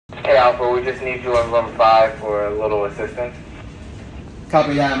Okay, Alfred, we just need you in room 5 for a little assistance.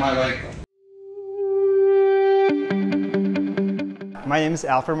 Copy that, my way. My name is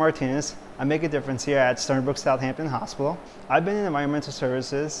Alfred Martinez. I make a difference here at Stony Southampton Hospital. I've been in environmental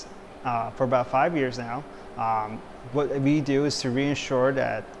services for about 5 years now. What we do is to reassure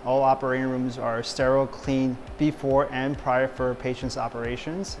that all operating rooms are sterile, clean before and prior for patients'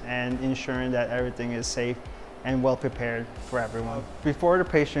 operations, and ensuring that everything is safe and well prepared for everyone. Before the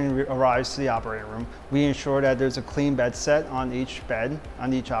patient arrives to the operating room, we ensure that there's a clean bed set on each bed,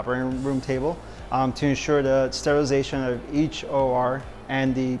 on each operating room table, to ensure the sterilization of each OR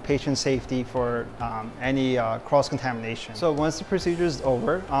and the patient safety for any cross-contamination. So once the procedure is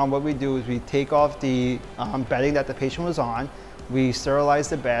over, what we do is we take off the bedding that the patient was on, we sterilize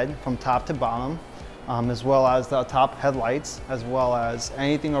the bed from top to bottom, as well as the top headlights, as well as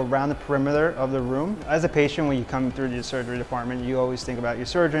anything around the perimeter of the room. As a patient, when you come through the surgery department, you always think about your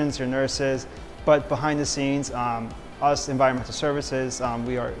surgeons, your nurses, but behind the scenes, us environmental services,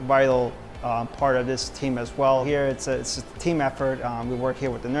 we are vital part of this team as well. Here it's a team effort. We work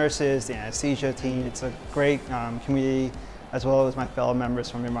here with the nurses, the anesthesia team. It's a great community, as well as my fellow members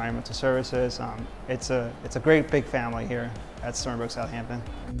from environmental services. It's a great big family here at Stony Southampton.